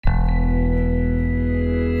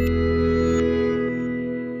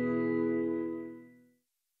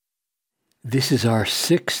This is our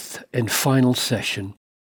sixth and final session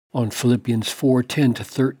on Philippians 4:10 to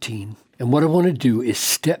 13. And what I want to do is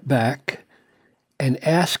step back and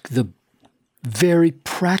ask the very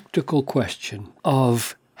practical question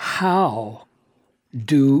of how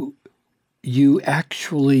do you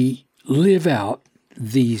actually live out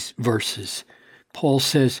these verses? Paul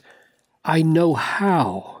says, I know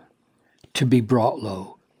how to be brought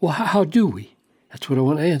low. Well, how do we? That's what I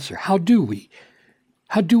want to answer. How do we?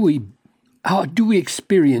 How do we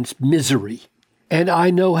experience misery? And I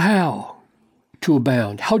know how to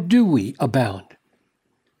abound. How do we abound?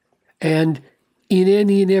 And in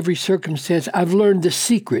any and every circumstance, I've learned the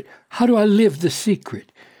secret. How do I live the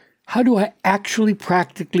secret? How do I actually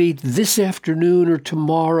practically this afternoon or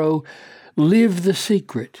tomorrow live the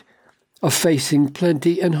secret of facing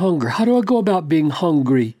plenty and hunger? How do I go about being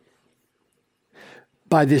hungry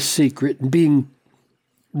by this secret and being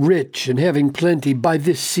rich and having plenty by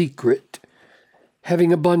this secret,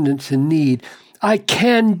 having abundance and need? I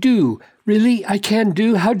can do. Really, I can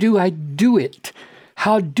do? How do I do it?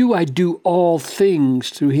 How do I do all things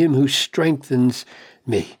through him who strengthens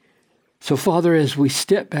me? So, Father, as we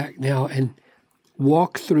step back now and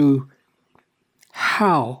walk through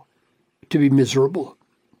how to be miserable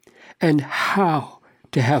and how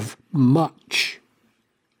to have much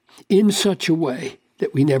in such a way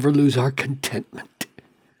that we never lose our contentment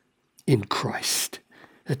in Christ.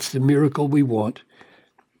 That's the miracle we want.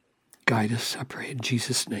 Guide us, I pray, in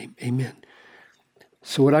Jesus' name. Amen.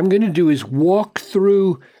 So what I'm going to do is walk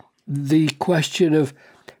through the question of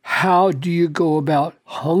how do you go about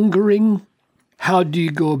hungering? How do you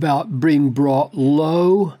go about being brought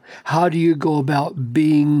low? How do you go about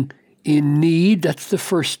being in need? That's the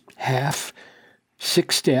first half,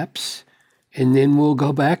 6 steps. And then we'll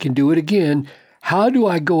go back and do it again. How do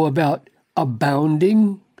I go about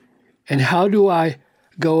abounding? And how do I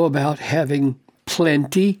go about having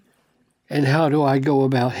plenty? And how do I go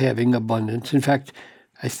about having abundance? In fact,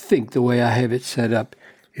 I think the way I have it set up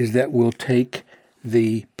is that we'll take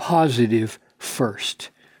the positive first.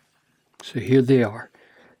 So here they are.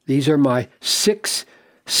 These are my 6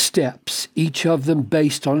 steps, each of them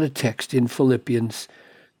based on a text in Philippians.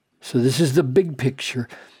 So this is the big picture.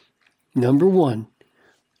 Number 1,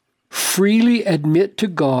 freely admit to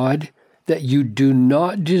God that you do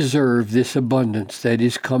not deserve this abundance that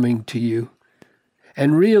is coming to you,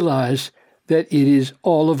 and realize that it is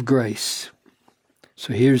all of grace.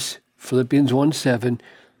 So here's Philippians 1:7.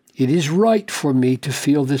 It is right for me to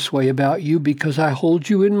feel this way about you because I hold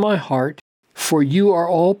you in my heart, for you are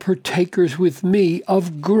all partakers with me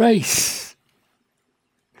of grace.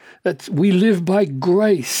 We live by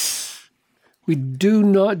grace. We do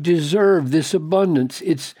not deserve this abundance.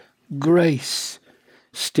 It's grace.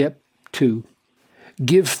 Step 2.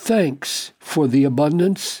 Give thanks for the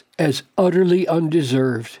abundance as utterly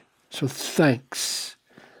undeserved. So thanks.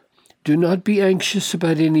 Do not be anxious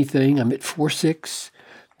about anything. I'm at 4:6.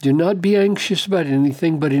 Do not be anxious about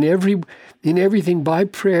anything, but in everything by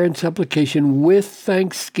prayer and supplication with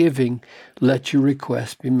thanksgiving, let your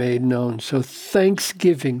requests be made known. So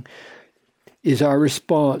thanksgiving is our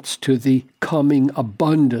response to the coming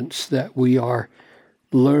abundance that we are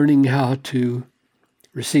learning how to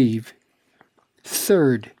receive.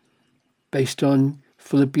 Third, based on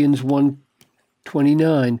Philippians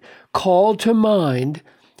 1:29, call to mind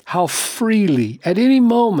how freely, at any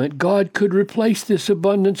moment, God could replace this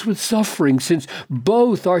abundance with suffering, since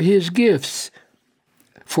both are his gifts.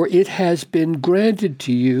 For it has been granted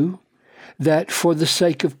to you that for the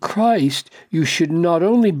sake of Christ, you should not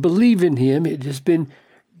only believe in him, it has been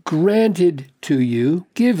granted to you,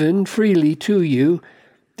 given freely to you,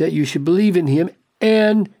 that you should believe in him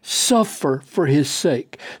and suffer for his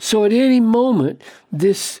sake. So at any moment,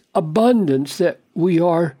 this abundance that we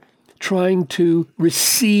are trying to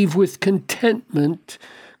receive with contentment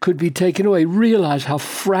could be taken away. Realize how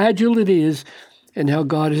fragile it is and how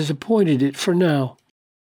God has appointed it for now.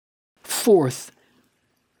 Fourth,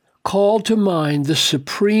 call to mind the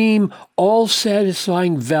supreme,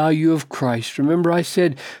 all-satisfying value of Christ. Remember I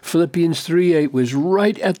said Philippians 3:8 was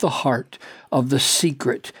right at the heart of the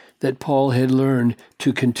secret that Paul had learned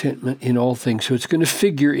to contentment in all things. So it's going to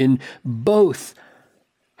figure in both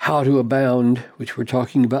how to abound, which we're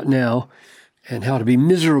talking about now, and how to be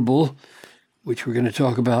miserable, which we're going to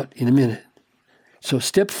talk about in a minute. So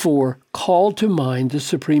step 4, call to mind the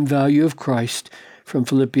supreme value of Christ from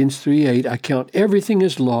Philippians 3:8. I count everything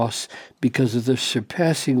as loss because of the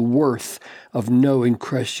surpassing worth of knowing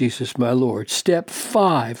Christ Jesus my Lord. Step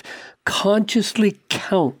 5, consciously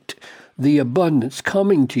count the abundance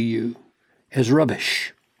coming to you as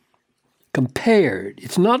rubbish. compared,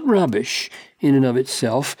 it's not rubbish in and of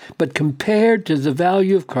itself, but compared to the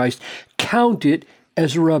value of Christ, count it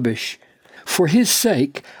as rubbish. For his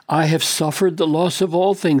sake, I have suffered the loss of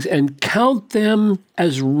all things and count them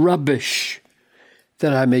as rubbish,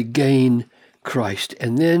 that I may gain Christ.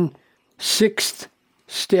 And then, sixth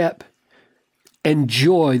step,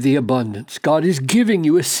 enjoy the abundance. God is giving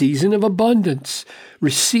you a season of abundance.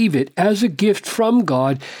 Receive it as a gift from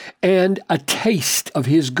God and a taste of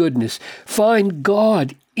his goodness. Find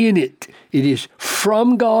God in it. It is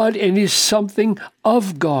from God and is something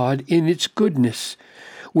of God in its goodness.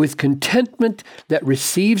 With contentment that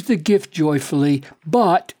receives the gift joyfully,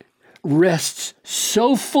 but rests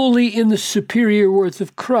so fully in the superior worth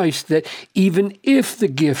of Christ that even if the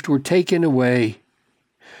gift were taken away,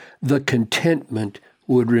 the contentment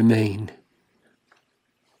would remain.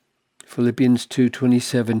 Philippians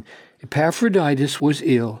 2:27, Epaphroditus was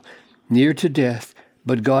ill, near to death,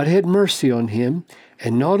 but God had mercy on him,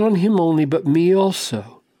 and not on him only, but me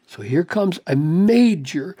also. So here comes a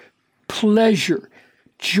major pleasure,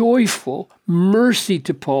 joyful mercy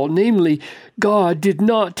to Paul, namely, God did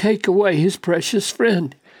not take away his precious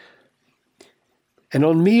friend. And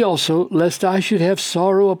on me also, lest I should have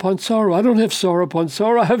sorrow upon sorrow. I don't have sorrow upon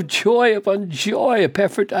sorrow. I have joy upon joy.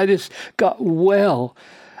 Epaphroditus got well.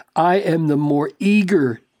 I am the more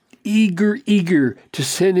eager to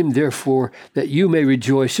send him, therefore, that you may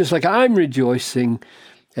rejoice, just like I'm rejoicing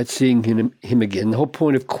at seeing him again. The whole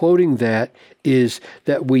point of quoting that is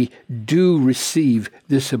that we do receive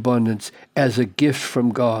this abundance as a gift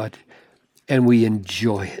from God, and we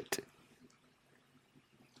enjoy it.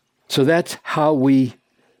 So that's how we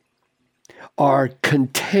are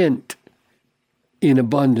content in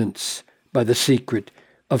abundance by the secret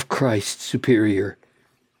of Christ's superior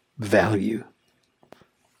value.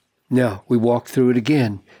 Now, we walk through it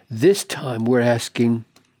again. This time we're asking,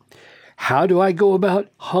 how do I go about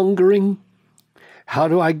hungering? How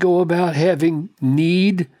do I go about having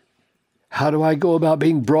need? How do I go about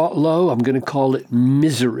being brought low? I'm going to call it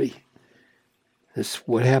misery. That's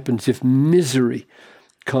what happens if misery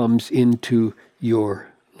comes into your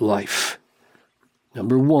life.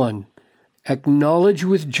 Number one, acknowledge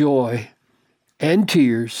with joy and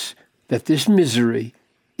tears that this misery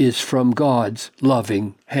is from God's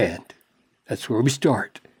loving hand. That's where we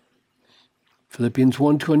start. Philippians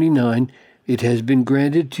 1:29, it has been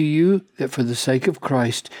granted to you that for the sake of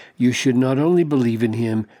Christ you should not only believe in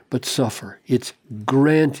him, but suffer. It's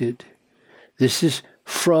granted. This is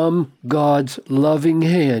from God's loving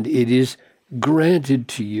hand. It is granted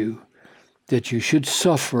to you that you should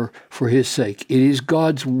suffer for his sake. It is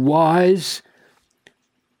God's wise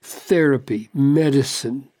therapy,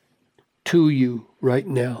 medicine to you right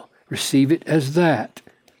now. Receive it as that.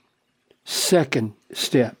 Second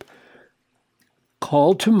step,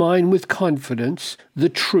 call to mind with confidence the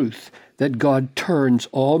truth that God turns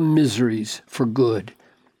all miseries for good.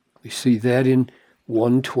 We see that in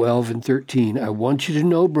 1:12 and 13. I want you to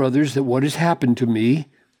know, brothers, that what has happened to me,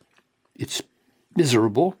 it's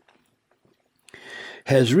miserable,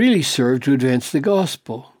 has really served to advance the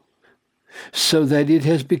gospel, so that it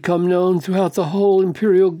has become known throughout the whole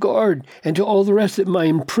imperial guard and to all the rest that my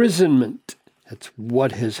imprisonment, that's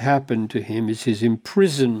what has happened to him, is his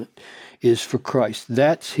imprisonment, is for Christ.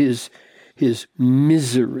 That's his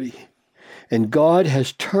misery. And God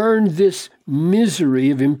has turned this misery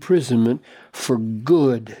of imprisonment for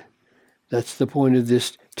good. That's the point of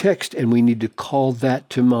this text, and we need to call that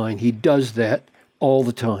to mind. He does that all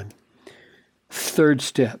the time. Third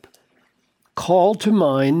step, call to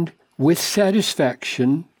mind with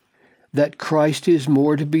satisfaction that Christ is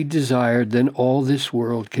more to be desired than all this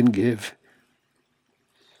world can give.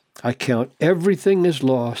 I count everything as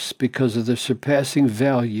loss because of the surpassing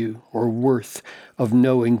value or worth of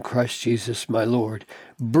knowing Christ Jesus my Lord.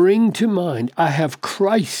 Bring to mind, I have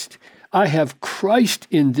Christ. I have Christ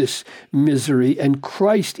in this misery, and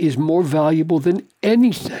Christ is more valuable than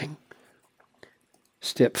anything.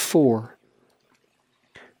 Step 4,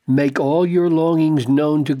 make all your longings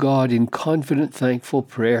known to God in confident, thankful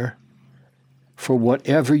prayer for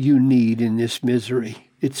whatever you need in this misery.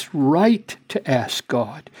 It's right to ask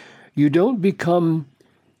God. You don't become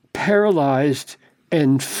paralyzed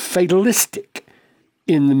and fatalistic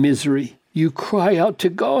in the misery. You cry out to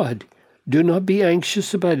God. Do not be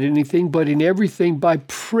anxious about anything, but in everything by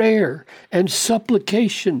prayer and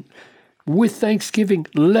supplication with thanksgiving,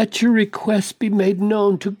 let your requests be made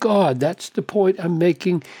known to God. That's the point I'm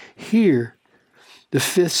making here. The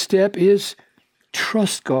fifth step is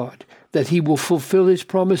trust God that he will fulfill his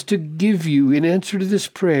promise to give you, in answer to this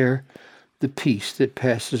prayer, the peace that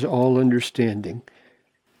passes all understanding.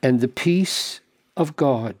 And the peace of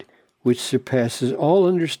God, which surpasses all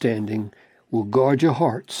understanding, will guard your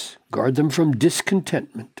hearts, guard them from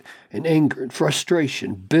discontentment and anger and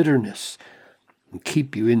frustration, bitterness, and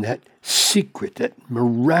keep you in that secret, that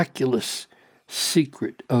miraculous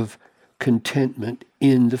secret of contentment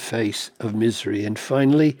in the face of misery. And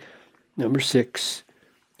finally, number 6,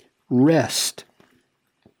 rest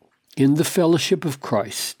in the fellowship of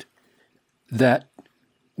Christ, that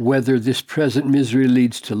whether this present misery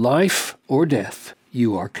leads to life or death,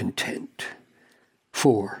 you are content.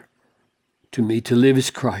 For to me to live is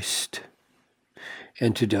Christ,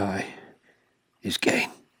 and to die is gain.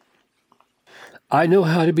 I know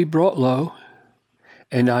how to be brought low,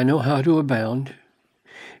 and I know how to abound.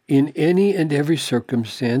 In any and every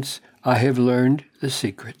circumstance, I have learned the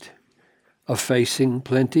secret of facing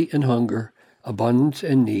plenty and hunger, abundance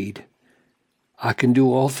and need. I can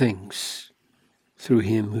do all things through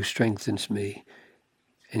him who strengthens me.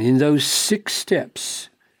 And in those 6 steps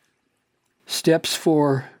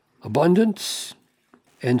for abundance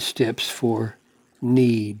and steps for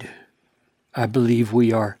need, I believe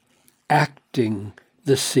we are acting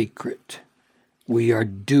the secret. We are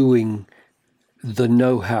doing the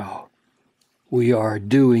know-how. We are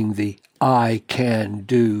doing the I can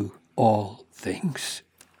do all things.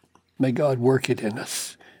 May God work it in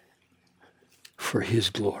us for his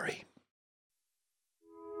glory.